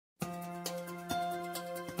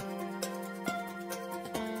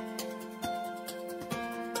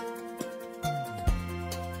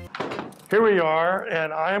Here we are,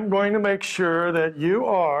 and I am going to make sure that you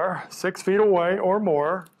are 6 feet away or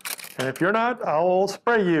more. And if you're not, I'll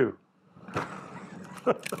spray you.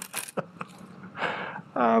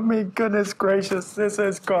 I mean, goodness gracious, this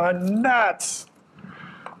has gone nuts.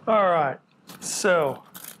 All right, so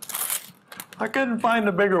I couldn't find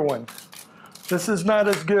a bigger one. This is not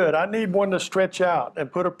as good. I need one to stretch out and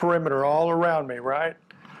put a perimeter all around me, right?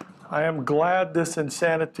 I am glad this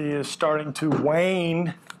insanity is starting to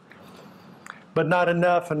wane, but not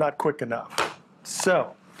enough and not quick enough.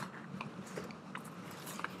 So,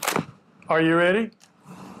 are you ready?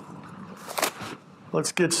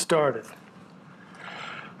 Let's get started.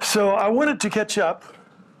 So I wanted to catch up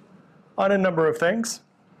on a number of things.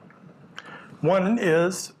 One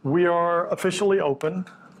is we are officially open.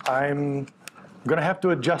 I'm going to have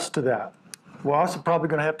to adjust to that. We're also probably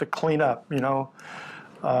going to have to clean up,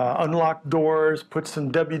 unlock doors, put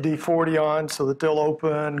some WD-40 on so that they'll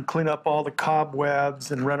open, clean up all the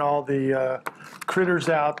cobwebs and run all the critters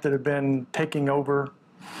out that have been taking over.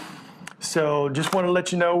 So just want to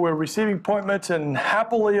let you know we're receiving appointments and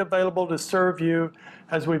happily available to serve you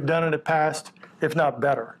as we've done in the past, if not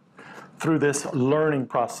better, through this learning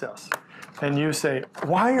process. And you say,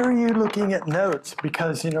 why are you looking at notes?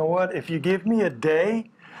 Because you know what? If you give me a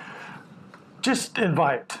day, just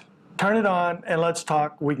invite. Turn it on and let's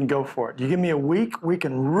talk. We can go for it. You give me a week, we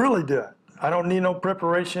can really do it. I don't need no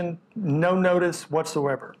preparation, no notice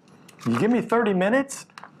whatsoever. You give me 30 minutes,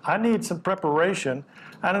 I need some preparation.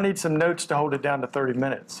 I don't need some notes to hold it down to 30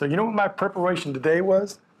 minutes. So you know what my preparation today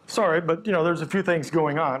was? Sorry, but there's a few things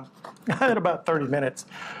going on. I had about 30 minutes.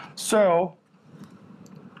 So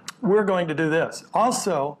we're going to do this.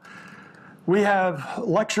 Also, we have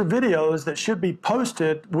lecture videos that should be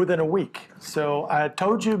posted within a week. So I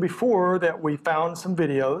told you before that we found some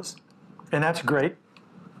videos, and that's great.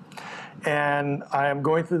 And I am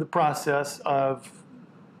going through the process of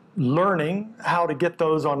learning how to get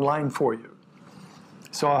those online for you.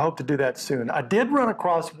 So I hope to do that soon. I did run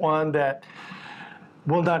across one that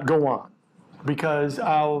will not go on because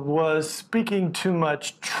I was speaking too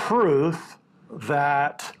much truth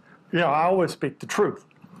that, I always speak the truth.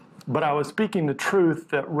 But I was speaking the truth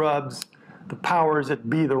that rubs the powers that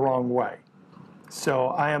be the wrong way. So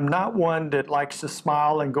I am not one that likes to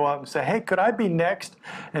smile and go up and say, hey, could I be next?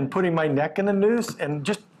 And putting my neck in a noose and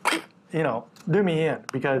just, do me in.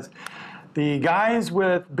 Because the guys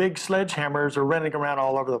with big sledgehammers are running around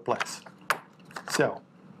all over the place. So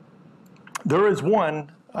there is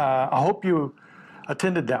one, I hope you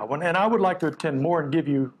attended that one. And I would like to attend more and give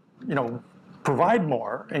you, provide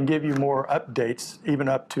more and give you more updates, even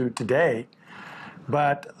up to today,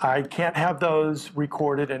 but I can't have those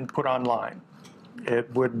recorded and put online.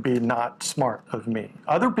 It would be not smart of me.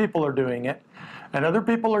 Other people are doing it, and other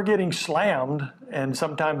people are getting slammed, and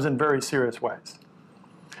sometimes in very serious ways.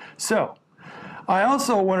 So, I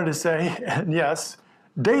also wanted to say, and yes,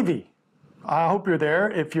 Davey, I hope you're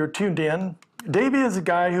there if you're tuned in. Davey is a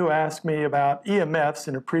guy who asked me about EMFs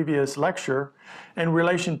in a previous lecture in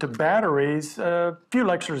relation to batteries a few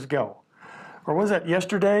lectures ago. Or was that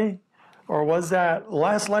yesterday? Or was that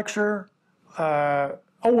last lecture? Oh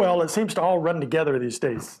well, it seems to all run together these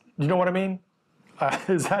days. You know what I mean?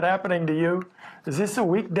 Is that happening to you? Is this a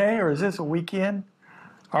weekday or is this a weekend?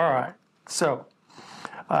 All right, so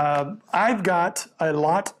I've got a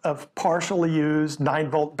lot of partially used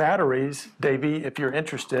 9-volt batteries, Davey, if you're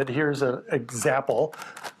interested. Here's an example,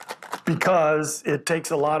 because it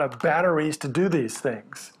takes a lot of batteries to do these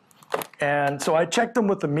things. And so I checked them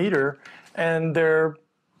with the meter, and they're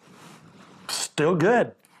still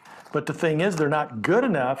good. But the thing is, they're not good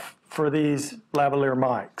enough for these lavalier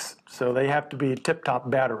mics. So they have to be tip-top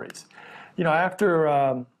batteries.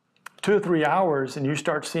 After 2 or 3 hours and you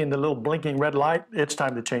start seeing the little blinking red light, it's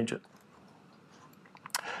time to change it.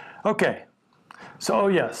 Okay, so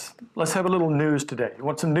yes, let's have a little news today. You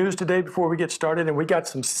want some news today before we get started? And we got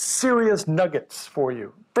some serious nuggets for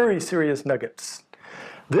you, very serious nuggets.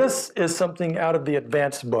 This is something out of the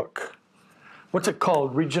advanced book. What's it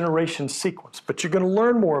called? Regeneration sequence, but you're going to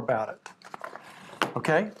learn more about it.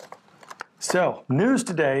 Okay? So, news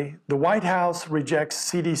today, the White House rejects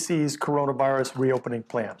CDC's coronavirus reopening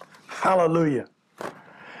plan. Hallelujah.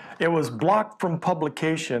 It was blocked from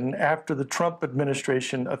publication after the Trump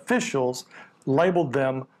administration officials labeled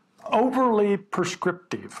them overly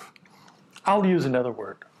prescriptive. I'll use another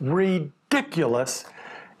word, ridiculous,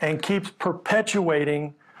 and keeps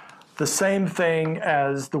perpetuating the same thing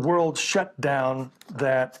as the world shutdown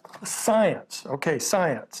that science, okay,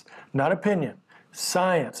 science, not opinion,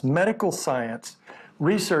 science, medical science,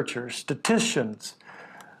 researchers, statisticians,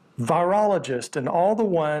 virologists, and all the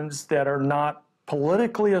ones that are not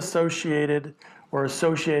politically associated or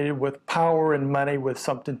associated with power and money with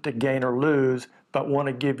something to gain or lose, but want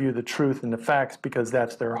to give you the truth and the facts because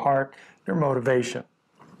that's their heart, their motivation.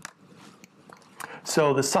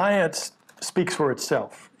 So the science speaks for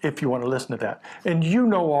itself if you want to listen to that. And you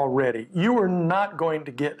know already, you are not going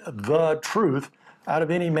to get the truth out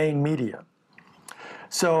of any main media.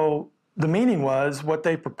 So the meaning was what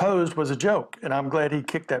they proposed was a joke, and I'm glad he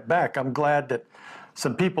kicked that back. I'm glad that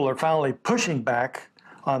some people are finally pushing back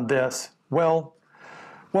on this. Well,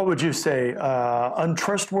 what would you say,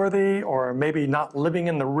 untrustworthy or maybe not living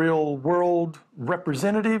in the real world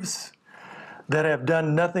representatives that have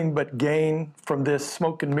done nothing but gain from this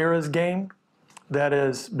smoke and mirrors game that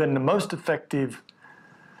has been the most effective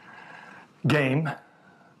game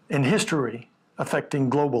in history affecting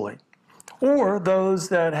globally. Or those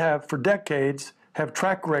that have for decades have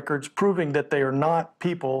track records proving that they are not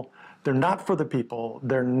people, they're not for the people,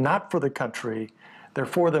 they're not for the country, they're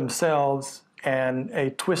for themselves and a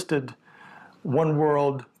twisted one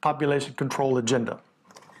world population control agenda.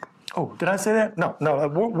 Oh, did I say that? No.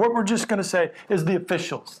 What we're just going to say is the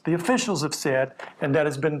officials. The officials have said, and that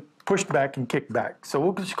has been pushed back and kicked back. So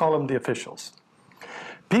we'll just call them the officials.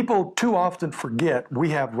 People too often forget we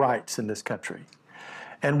have rights in this country,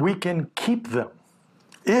 and we can keep them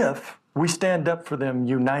if we stand up for them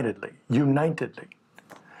unitedly.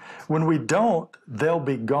 When we don't, they'll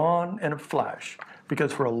be gone in a flash,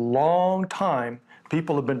 because for a long time,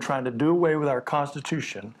 people have been trying to do away with our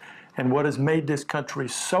Constitution and what has made this country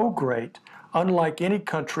so great, unlike any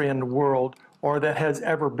country in the world or that has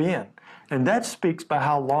ever been. And that speaks by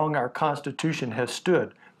how long our Constitution has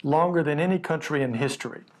stood, longer than any country in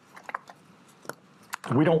history.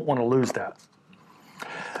 We don't want to lose that.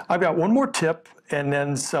 I've got one more tip and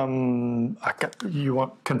then some, you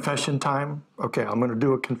want confession time? Okay, I'm going to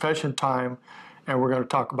do a confession time and we're going to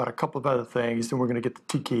talk about a couple of other things, then we're going to get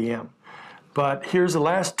the TKM. But here's the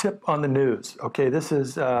last tip on the news. Okay, this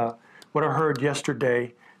is what I heard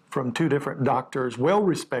yesterday from two different doctors,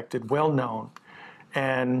 well-respected, well-known,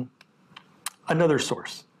 and another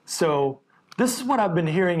source. So this is what I've been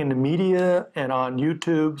hearing in the media and on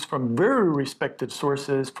YouTubes from very respected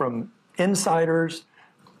sources, from insiders.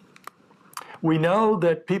 We know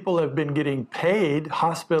that people have been getting paid,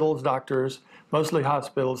 hospitals, doctors, mostly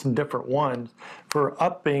hospitals and different ones, for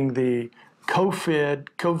upping the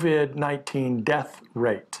COVID-19 death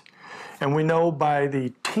rate. And we know by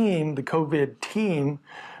the team, the COVID team,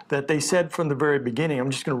 that they said from the very beginning,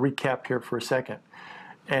 I'm just going to recap here for a second.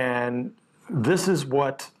 And this is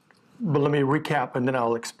what, but let me recap and then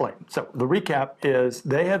I'll explain. So the recap is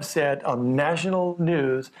they have said on national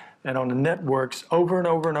news and on the networks over and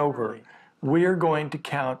over and over, we are going to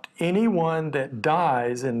count anyone that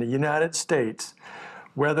dies in the United States,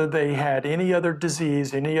 whether they had any other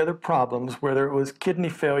disease, any other problems, whether it was kidney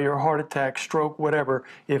failure, heart attack, stroke, whatever,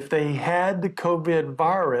 if they had the COVID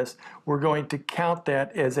virus, we're going to count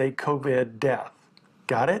that as a COVID death.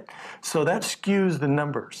 Got it? So that skews the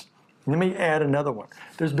numbers. Let me add another one.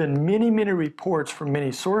 There's been many, many reports from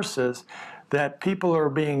many sources that people are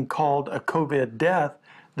being called a COVID death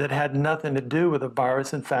that had nothing to do with a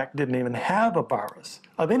virus, in fact, didn't even have a virus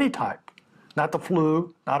of any type. Not the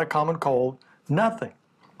flu, not a common cold, nothing.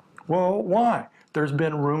 Well, why? There's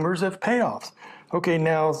been rumors of payoffs. Okay,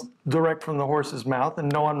 now direct from the horse's mouth, and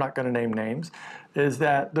no, I'm not going to name names, is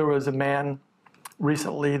that there was a man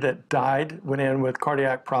recently that died, went in with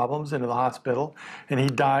cardiac problems into the hospital, and he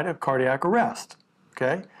died of cardiac arrest,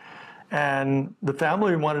 okay? And the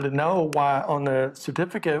family wanted to know why on the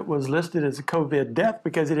certificate it was listed as a COVID death,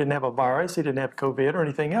 because he didn't have a virus, he didn't have COVID or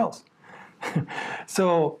anything else.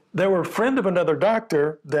 So they were a friend of another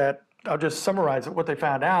doctor that, I'll just summarize it, what they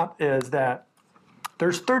found out is that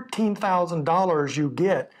there's $13,000 you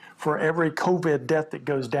get for every COVID death that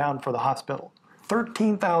goes down for the hospital.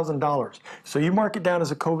 $13,000. So you mark it down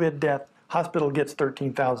as a COVID death, hospital gets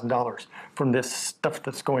 $13,000 from this stuff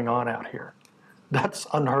that's going on out here. That's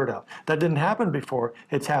unheard of. That didn't happen before.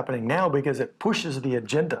 It's happening now because it pushes the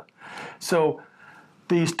agenda. So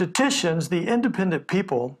the statisticians, the independent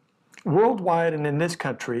people, worldwide and in this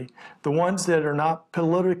country, the ones that are not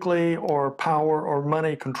politically or power or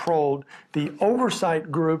money controlled, the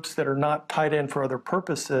oversight groups that are not tied in for other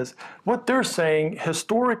purposes, what they're saying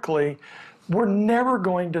historically, we're never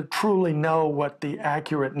going to truly know what the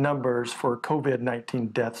accurate numbers for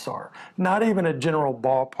COVID-19 deaths are. Not even a general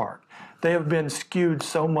ballpark. They have been skewed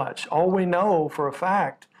so much. All we know for a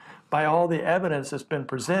fact, by all the evidence that's been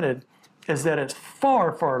presented, is that it's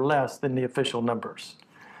far, far less than the official numbers.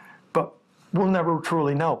 But we'll never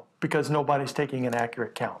truly know because nobody's taking an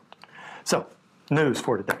accurate count. So, news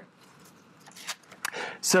for today.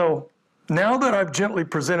 So, now that I've gently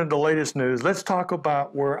presented the latest news, let's talk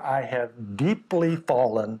about where I have deeply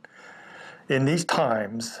fallen in these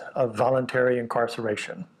times of voluntary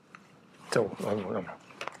incarceration. So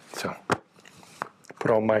put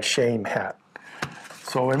on my shame hat.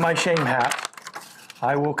 So in my shame hat,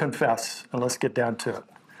 I will confess, and let's get down to it.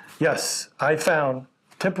 Yes, I found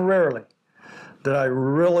temporarily that I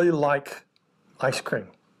really like ice cream.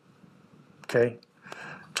 Okay?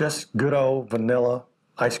 Just good old vanilla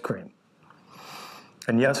ice cream.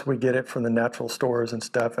 And yes, we get it from the natural stores and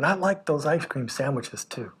stuff. And I like those ice cream sandwiches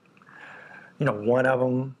too. You know, one of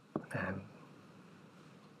them and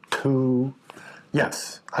two.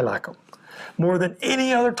 Yes, I like them. More than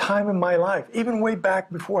any other time in my life, even way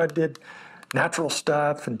back before I did natural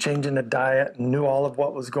stuff and changing the diet and knew all of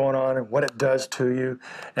what was going on and what it does to you.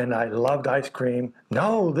 And I loved ice cream.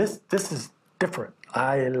 No, this is different.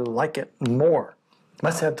 I like it more.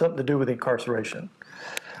 Must have something to do with incarceration.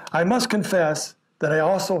 I must confess that I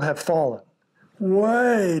also have fallen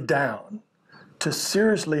way down to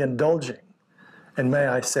seriously indulging, and may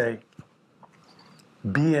I say,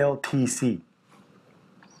 BLTC.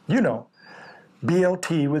 You know,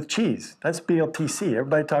 BLT with cheese. That's BLTC.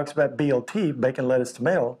 Everybody talks about BLT, bacon, lettuce,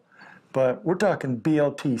 tomato, but we're talking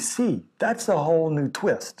BLTC. That's a whole new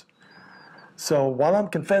twist. So while I'm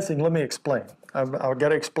confessing, let me explain. I've got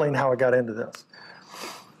to explain how I got into this.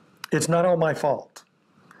 It's not all my fault.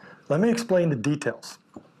 Let me explain the details.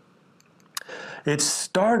 It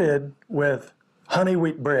started with honey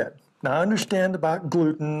wheat bread. Now, I understand about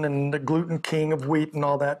gluten and the gluten king of wheat and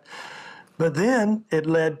all that, but then it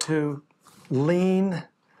led to lean,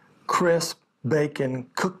 crisp bacon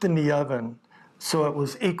cooked in the oven so it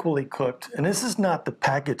was equally cooked. And this is not the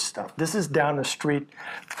packaged stuff. This is down the street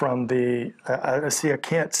from the, I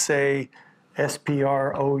can't say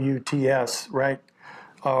SPROUTS, right?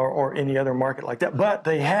 Or any other market like that. But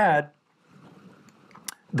they had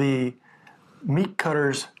the meat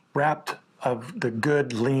cutters wrapped of the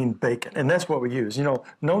good lean bacon. And that's what we use. You know,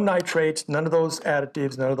 no nitrates, none of those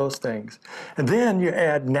additives, none of those things. And then you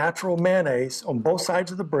add natural mayonnaise on both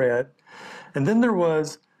sides of the bread. And then there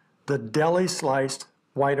was the deli sliced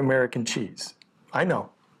white American cheese. I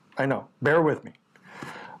know. Bear with me.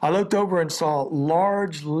 I looked over and saw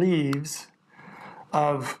large leaves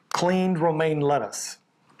of cleaned romaine lettuce.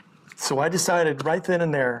 So I decided right then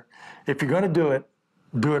and there, if you're going to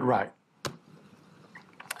do it right.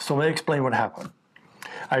 So let me explain what happened.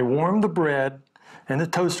 I warmed the bread in the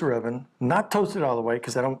toaster oven, not toasted all the way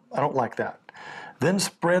because I don't like that. Then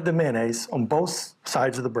spread the mayonnaise on both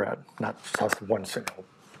sides of the bread, not just one single,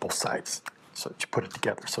 both sides. So that you put it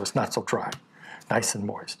together so it's not so dry, nice and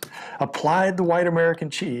moist. Applied the white American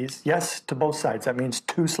cheese, yes, to both sides. That means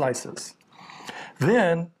 2 slices.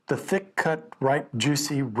 Then the thick cut, ripe,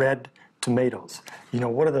 juicy red tomatoes. You know,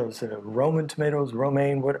 what are those? Roman tomatoes,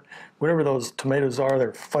 romaine, whatever those tomatoes are.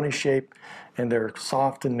 They're funny shape and they're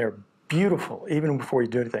soft and they're beautiful even before you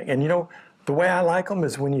do anything. And you know, the way I like them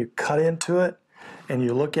is when you cut into it and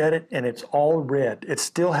you look at it and it's all red. It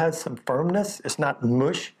still has some firmness. It's not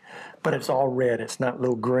mush, but it's all red. It's not a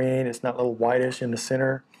little green. It's not a little whitish in the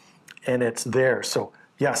center, and it's there. So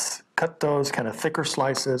yes, cut those kind of thicker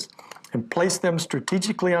slices and place them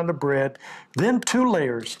strategically on the bread. Then 2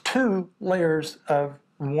 layers of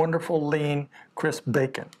wonderful lean, crisp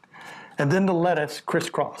bacon. And then the lettuce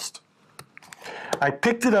crisscrossed. I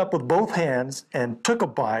picked it up with both hands and took a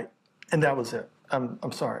bite, and that was it.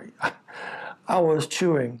 I'm sorry. I was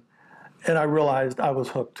chewing, and I realized I was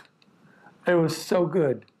hooked. It was so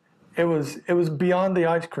good. It was beyond the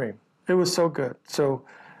ice cream. It was so good. So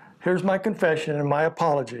here's my confession and my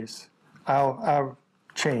apologies. I'll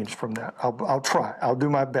change from that. I'll try. I'll do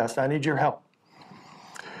my best. I need your help.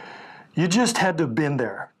 You just had to have been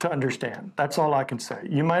there to understand. That's all I can say.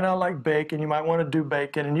 You might not like bacon. You might want to do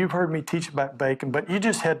bacon, and you've heard me teach about bacon, but you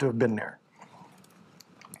just had to have been there.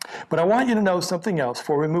 But I want you to know something else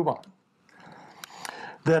before we move on.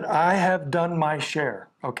 That I have done my share,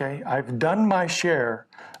 okay? I've done my share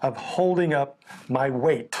of holding up my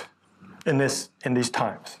weight in these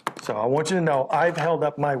times. So I want you to know I've held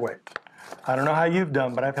up my weight. I don't know how you've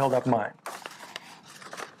done, but I've held up mine.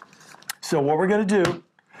 So what we're going to do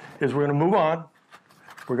is we're going to move on.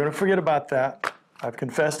 We're going to forget about that. I've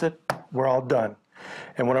confessed it. We're all done.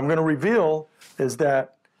 And what I'm going to reveal is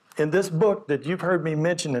that in this book that you've heard me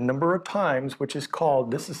mention a number of times, which is called,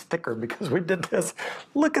 this is thicker because we did this,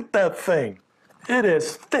 look at that thing. It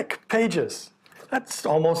is thick pages. That's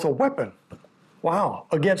almost a weapon. Wow,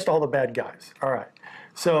 against all the bad guys. All right.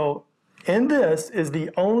 So in this is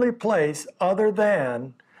the only place other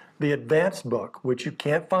than the advanced book, which you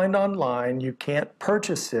can't find online, you can't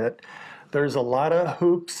purchase it. There's a lot of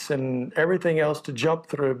hoops and everything else to jump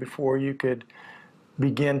through before you could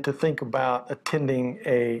begin to think about attending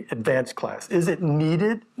a advanced class. Is it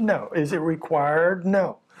needed? No. Is it required?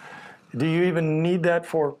 No. Do you even need that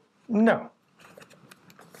for? No.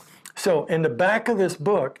 So in the back of this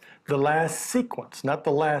book, the last sequence, not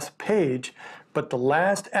the last page, but the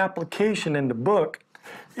last application in the book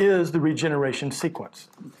is the regeneration sequence.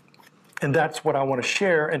 And that's what I want to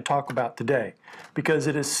share and talk about today because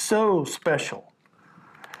it is so special.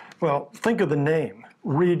 Well, think of the name,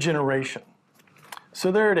 regeneration.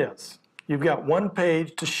 So there it is. You've got one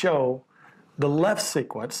page to show the left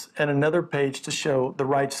sequence and another page to show the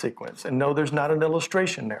right sequence. And no, there's not an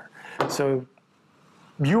illustration there. So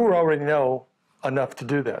you already know enough to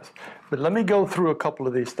do this. But let me go through a couple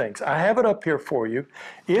of these things. I have it up here for you.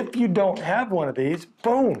 If you don't have one of these,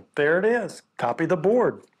 boom, there it is. Copy the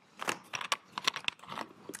board.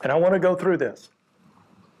 And I want to go through this.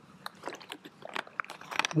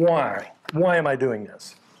 Why? Why am I doing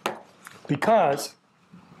this? Because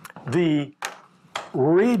the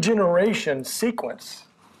regeneration sequence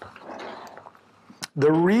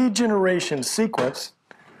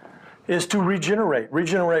is to regenerate.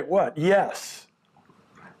 Regenerate what? Yes.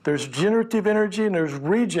 There's generative energy and there's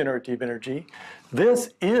regenerative energy. This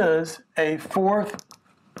is a fourth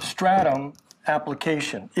stratum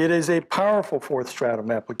application. It is a powerful fourth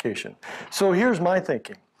stratum application. So here's my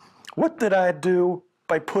thinking. What did I do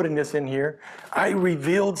by putting this in here? I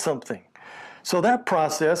revealed something. So that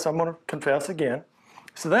process, I'm going to confess again,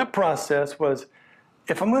 so that process was,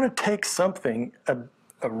 if I'm going to take something, a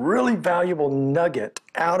really valuable nugget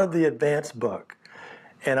out of the advanced book,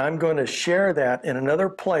 and I'm going to share that in another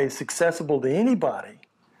place accessible to anybody,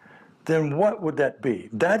 then what would that be?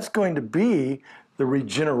 That's going to be the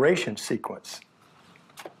regeneration sequence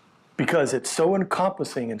because it's so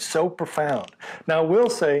encompassing and so profound. Now, I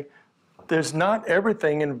will say there's not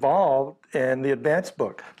everything involved in the advanced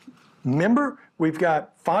book. Remember, we've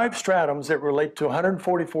got 5 stratums that relate to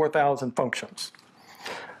 144,000 functions,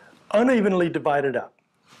 unevenly divided up.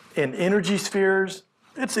 In energy spheres,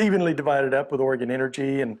 it's evenly divided up with organ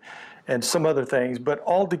energy and some other things, but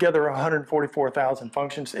altogether 144,000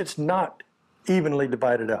 functions, it's not evenly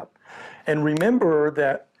divided up. And remember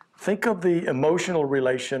that, think of the emotional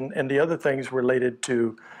relation and the other things related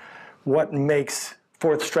to what makes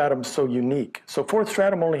fourth stratum so unique. So fourth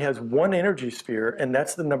stratum only has one energy sphere, and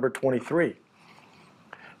that's the number 23.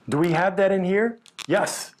 Do we have that in here?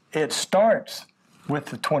 Yes, it starts with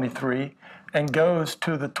the 23 and goes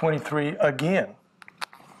to the 23 again.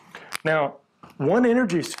 Now, one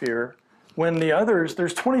energy sphere, when the others,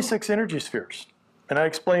 there's 26 energy spheres. And I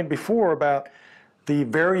explained before about the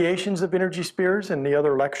variations of energy spheres in the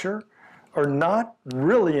other lecture are not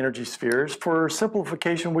really energy spheres. For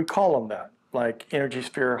simplification, we call them that, like energy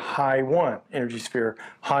sphere high 1, energy sphere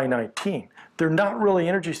high 19. They're not really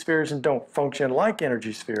energy spheres and don't function like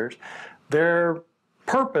energy spheres. Their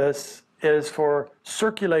purpose is for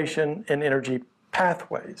circulation and energy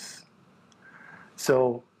pathways.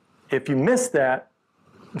 So if you miss that,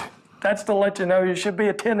 that's to let you know you should be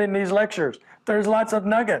attending these lectures. There's lots of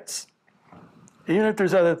nuggets. Even if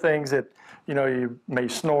there's other things that you may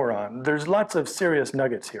snore on, there's lots of serious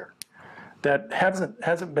nuggets here that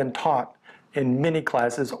hasn't been taught in many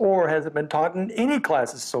classes or hasn't been taught in any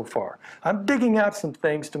classes so far. I'm digging out some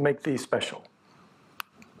things to make these special.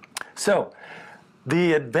 So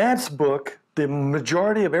the advanced book, the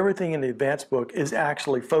majority of everything in the advanced book is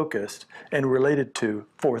actually focused and related to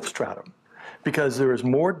fourth stratum because there is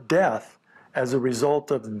more death as a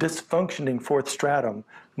result of dysfunctioning fourth stratum,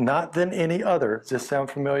 not than any other. Does this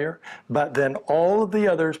sound familiar? But then all of the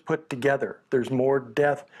others put together. There's more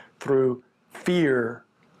death through fear,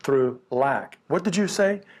 through lack. What did you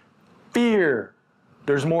say? Fear.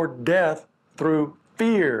 There's more death through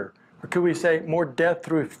fear. Or could we say more death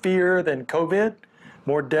through fear than COVID?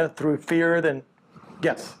 More death through fear than,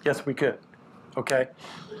 yes, we could. Okay,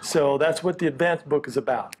 so that's what the advanced book is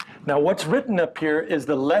about. Now what's written up here is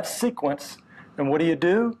the left sequence, and what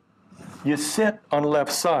do? You sit on the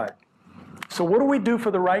left side. So what do we do for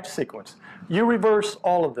the right sequence? You reverse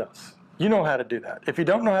all of this. You know how to do that. If you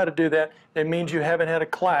don't know how to do that, it means you haven't had a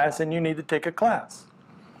class and you need to take a class.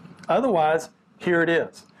 Otherwise, here it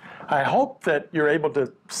is. I hope that you're able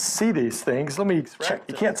to see these things. Let me check.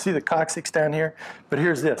 You can't see the coccyx down here, but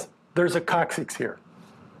here's this. There's a coccyx here,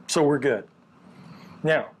 so we're good.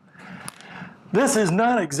 Now, this is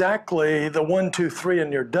not exactly the 1, 2, 3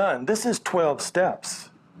 and you're done. This is 12 steps.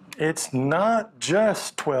 It's not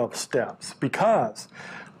just 12 steps because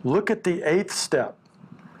look at the 8th step.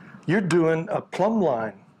 You're doing a plumb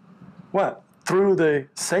line. What? Through the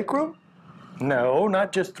sacrum? No,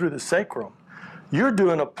 not just through the sacrum. You're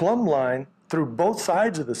doing a plumb line through both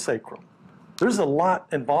sides of the sacrum. There's a lot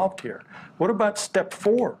involved here. What about step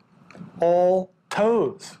 4? All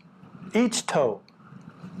toes. Each toe.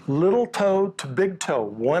 Little toe to big toe,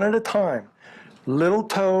 one at a time. Little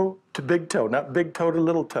toe to big toe, not big toe to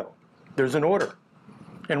little toe. There's an order.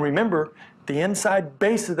 And remember, the inside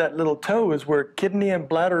base of that little toe is where kidney and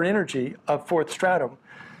bladder energy of fourth stratum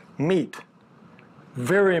meet.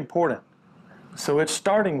 Very important. So it's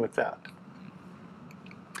starting with that.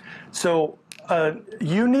 So a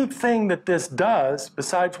unique thing that this does,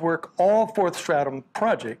 besides work all fourth stratum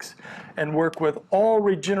projects and work with all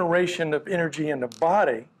regeneration of energy in the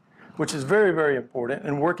body, which is very, very important,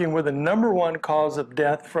 and working with the #1 cause of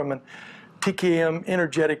death from an TKM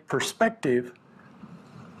energetic perspective,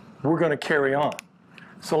 we're going to carry on.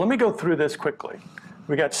 So let me go through this quickly.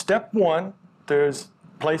 We got step 1, there's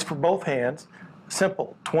place for both hands,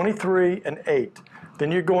 simple, 23 and 8.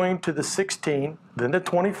 Then you're going to the 16, then the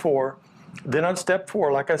 24, then on step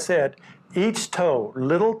 4, like I said, each toe,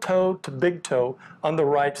 little toe to big toe on the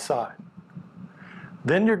right side.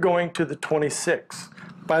 Then you're going to the 26.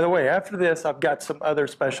 By the way, after this, I've got some other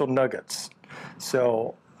special nuggets.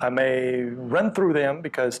 So I may run through them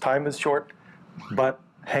because time is short, but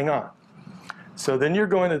hang on. So then you're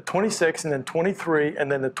going to 26 and then 23 and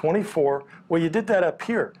then the 24. Well, you did that up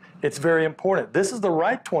here. It's very important. This is the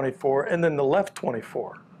right 24 and then the left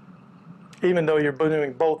 24, even though you're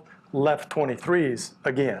doing both left 23s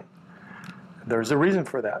again. There's a reason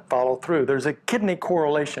for that. Follow through. There's a kidney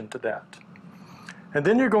correlation to that. And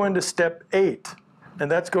then you're going to step 8, and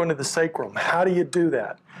that's going to the sacrum. How do you do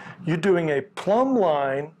that? You're doing a plumb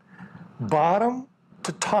line bottom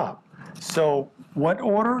to top. So what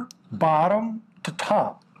order? Bottom to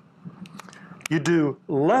top. You do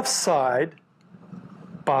left side,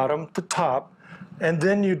 bottom to top, and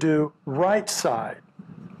then you do right side,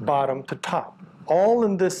 bottom to top. All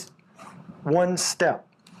in this one step.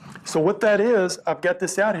 So what that is, I've got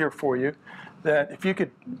this out here for you, that if you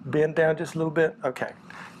could bend down just a little bit. Okay.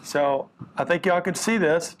 So I think y'all can see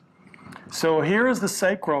this. So here is the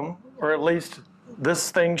sacrum, or at least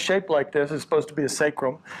this thing shaped like this is supposed to be a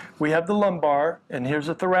sacrum. We have the lumbar, and here's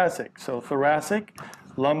the thoracic. So thoracic,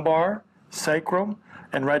 lumbar, sacrum,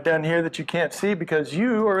 and right down here that you can't see because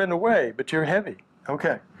you are in the way, but you're heavy.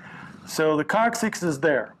 Okay. So the coccyx is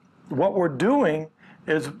there. What we're doing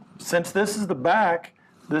is, since this is the back,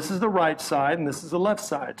 this is the right side, and this is the left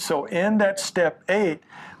side. So in that step 8,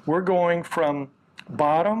 we're going from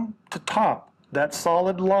bottom to top, that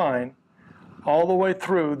solid line, all the way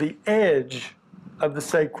through the edge of the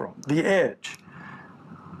sacrum, the edge.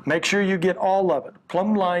 Make sure you get all of it.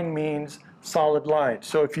 Plumb line means solid line.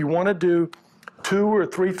 So if you want to do 2 or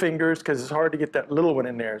 3 fingers, because it's hard to get that little one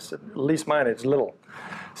in there, so at least mine is little.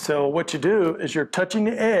 So what you do is you're touching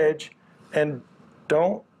the edge and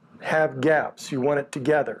don't have gaps. You want it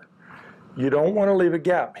together. You don't want to leave a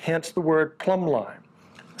gap, hence the word plumb line.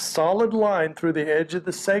 Solid line through the edge of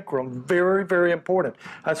the sacrum, very, very important.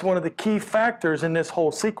 That's one of the key factors in this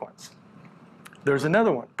whole sequence. There's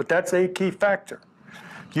another one, but that's a key factor.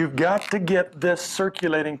 You've got to get this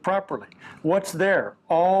circulating properly. What's there?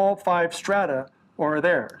 All 5 strata are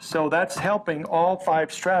there. So that's helping all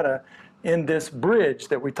 5 strata in this bridge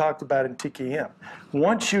that we talked about in TKM.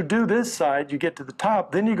 Once you do this side, you get to the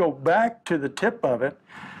top, then you go back to the tip of it.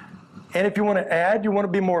 And if you want to add, you want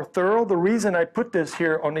to be more thorough, the reason I put this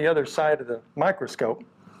here on the other side of the microscope,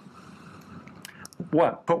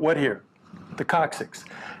 put what here? The coccyx,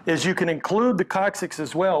 is you can include the coccyx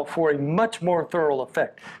as well for a much more thorough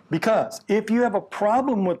effect. Because if you have a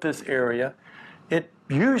problem with this area, it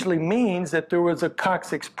usually means that there was a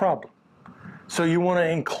coccyx problem. So you want to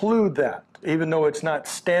include that. Even though it's not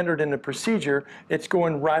standard in the procedure, it's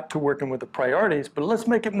going right to working with the priorities, but let's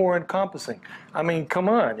make it more encompassing. I mean, come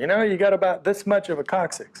on, you know, you got about this much of a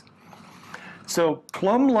coccyx. So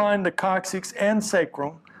plumb line the coccyx and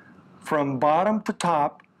sacrum from bottom to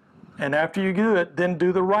top, and after you do it, then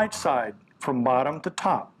do the right side from bottom to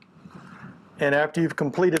top. And after you've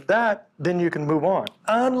completed that, then you can move on.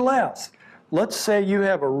 Unless, let's say you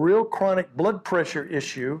have a real chronic blood pressure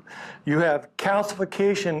issue, you have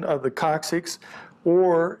calcification of the coccyx,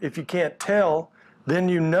 or if you can't tell, then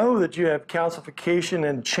you know that you have calcification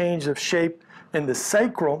and change of shape in the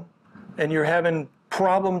sacrum, and you're having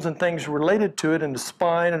problems and things related to it in the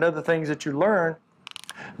spine and other things that you learn,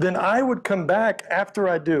 then I would come back after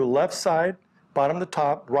I do left side, bottom to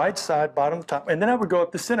top, right side, bottom to top, and then I would go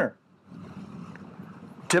up the center.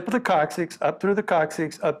 Tip of the coccyx, up through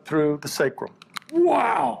the sacrum.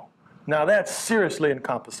 Wow! Now that's seriously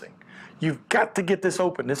encompassing. You've got to get this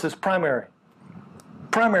open. This is primary.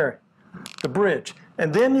 Primary. the bridge.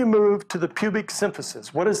 And then you move to the pubic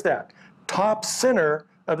symphysis. What is that? Top center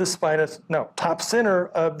of the top center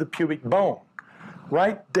of the pubic bone.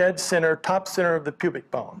 Right dead center, top center of the pubic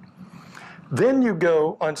bone. Then you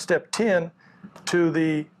go on step 10 to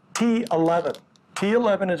the T11.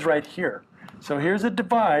 T11 is right here. So here's a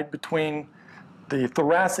divide between the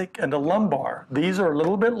thoracic and the lumbar. These are a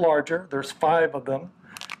little bit larger. There's 5 of them.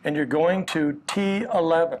 And you're going to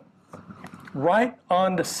T11. Right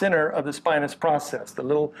on the center of the spinous process, the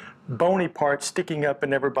little bony part sticking up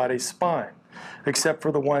in everybody's spine, except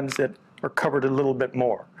for the ones that are covered a little bit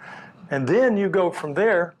more. And then you go from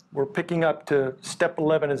there, we're picking up to step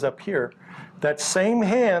 11 is up here. That same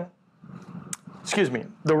hand,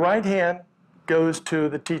 the right hand goes to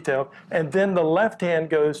the T-tail, and then the left hand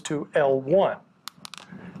goes to L1.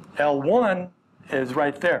 L1 is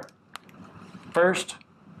right there. First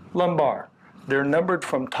lumbar. They're numbered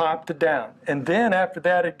from top to down. And then after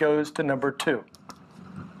that, it goes to number 2.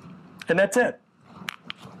 And that's it.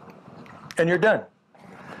 And you're done.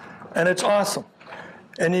 And it's awesome.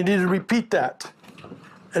 And you need to repeat that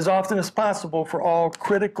as often as possible for all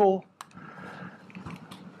critical,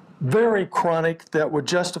 very chronic, that would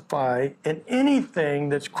justify in anything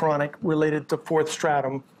that's chronic related to 4th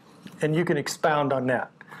stratum, and you can expound on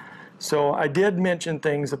that. So I did mention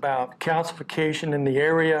things about calcification in the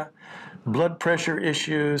area, blood pressure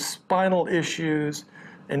issues, spinal issues,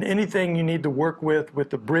 and anything you need to work with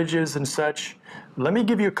the bridges and such. Let me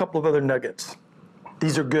give you a couple of other nuggets.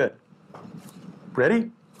 These are good.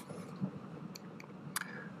 Ready?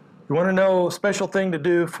 You want to know a special thing to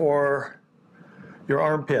do for your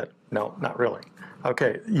armpit? No, not really.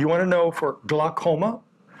 Okay, you want to know for glaucoma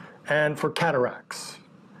and for cataracts.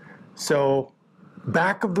 So,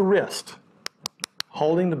 back of the wrist.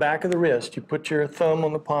 Holding the back of the wrist, you put your thumb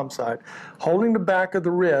on the palm side. Holding the back of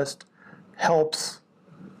the wrist helps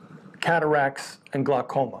cataracts and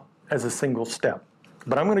glaucoma as a single step.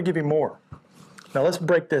 But I'm going to give you more. Now let's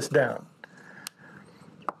break this down.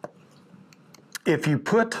 If you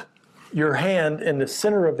put your hand in the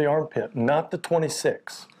center of the armpit, not the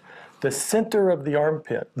 26, the center of the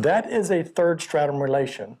armpit, that is a 3rd stratum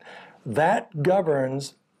relation. That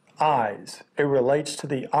governs eyes. It relates to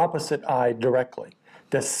the opposite eye directly.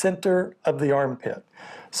 The center of the armpit.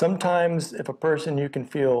 Sometimes if a person, you can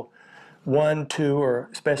feel 1, 2, or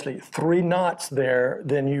especially 3 knots there,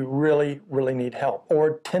 then you really, really need help.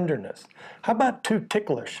 Or tenderness. How about too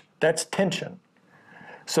ticklish? That's tension.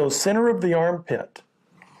 So center of the armpit.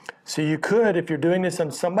 So you could, if you're doing this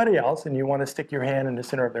on somebody else and you want to stick your hand in the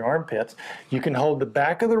center of their armpits, you can hold the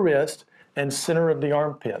back of the wrist and center of the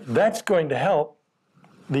armpit. That's going to help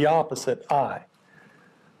the opposite eye.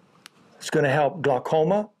 It's going to help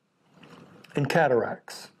glaucoma and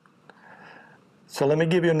cataracts. So let me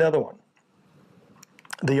give you another one.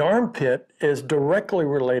 The armpit is directly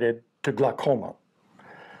related to glaucoma.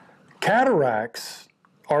 Cataracts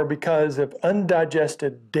are because of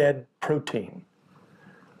undigested dead protein.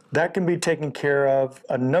 That can be taken care of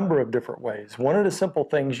a number of different ways. One of the simple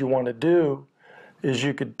things you want to do is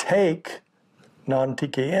you could take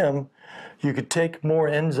non-TKM, you could take more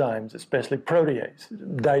enzymes, especially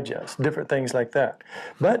protease, digest, different things like that.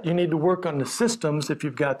 But you need to work on the systems, if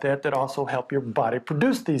you've got that, that also help your body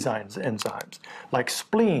produce these enzymes, like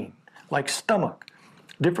spleen, like stomach,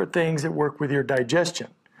 different things that work with your digestion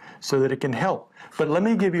so that it can help. But let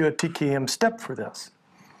me give you a TKM step for this.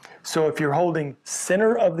 So if you're holding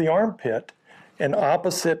center of the armpit and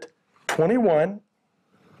opposite 20,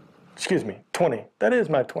 that is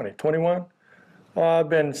my 20, 21? Oh, I've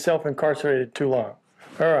been self-incarcerated too long.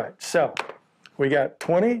 All right, so we got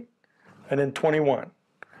 20 and then 21.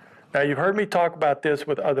 Now you've heard me talk about this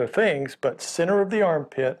with other things, but center of the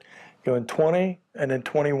armpit, going 20 and then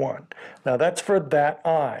 21. Now that's for that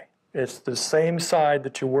eye. It's the same side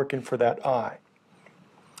that you're working for that eye.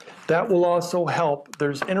 That will also help.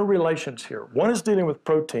 There's interrelations here. One is dealing with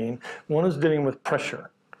protein, one is dealing with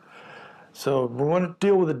pressure. So we want to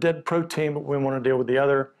deal with the dead protein, but we want to deal with the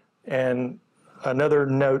other. And another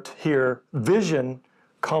note here, vision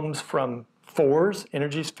comes from 4s,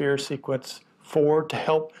 energy sphere sequence 4 to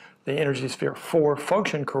help the energy sphere 4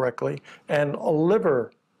 function correctly, and a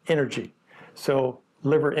liver energy. So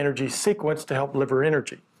liver energy sequence to help liver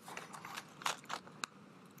energy.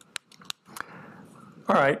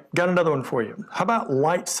 All right, got another one for you. How about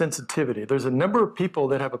light sensitivity? There's a number of people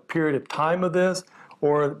that have a period of time of this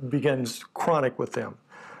or it begins chronic with them.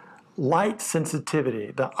 Light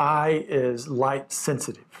sensitivity, the eye is light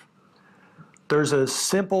sensitive. There's a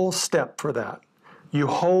simple step for that. You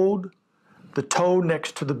hold the toe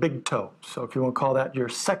next to the big toe. So if you want to call that your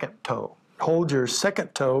second toe, hold your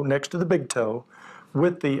second toe next to the big toe,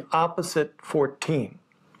 with the opposite 14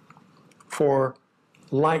 for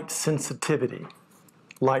light sensitivity.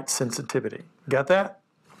 Light sensitivity. Got that?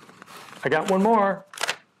 I got one more.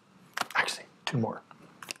 Actually, two more.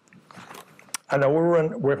 I know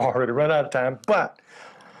we've already run out of time, but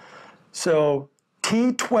so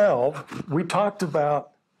T12, we talked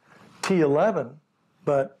about T11,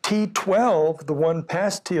 but T12, the one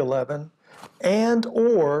past T11, and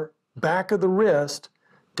or back of the wrist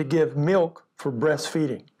to give milk for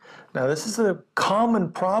breastfeeding. Now, this is a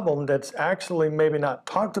common problem that's actually maybe not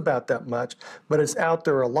talked about that much, but it's out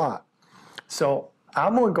there a lot. So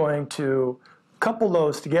I'm going to couple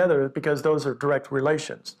those together because those are direct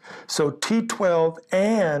relations. So T12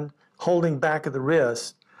 and holding back of the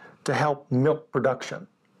wrist to help milk production,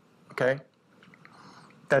 okay?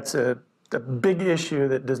 That's a big issue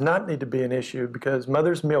that does not need to be an issue because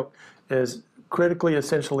mother's milk is critically,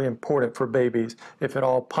 essentially important for babies, if at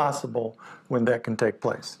all possible, when that can take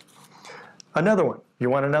place. Another one. You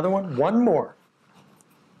want another one? One more.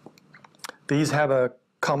 These have a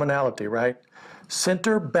commonality, right?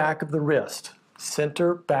 Center back of the wrist.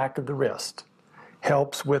 Center back of the wrist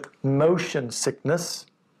helps with motion sickness,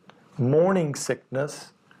 morning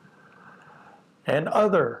sickness, and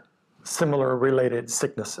other similar related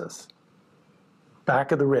sicknesses.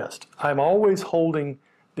 Back of the wrist. I'm always holding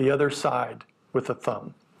the other side with the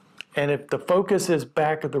thumb. And if the focus is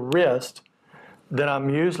back of the wrist, then I'm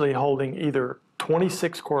usually holding either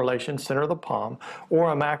 26 correlation, center of the palm, or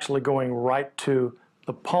I'm actually going right to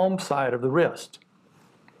the palm side of the wrist.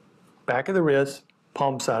 Back of the wrist,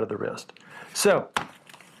 palm side of the wrist. So,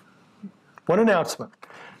 one announcement.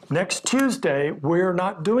 Next Tuesday, we're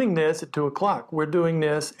not doing this at 2 o'clock. We're doing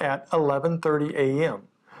this at 11:30 a.m.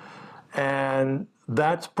 And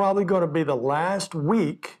that's probably going to be the last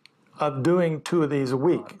week of doing 2 of these a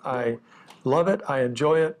week. I love it, I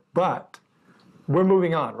enjoy it, but we're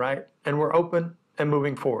moving on, right? And we're open and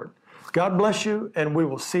moving forward. God bless you, and we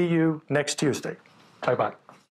will see you next Tuesday. Bye-bye.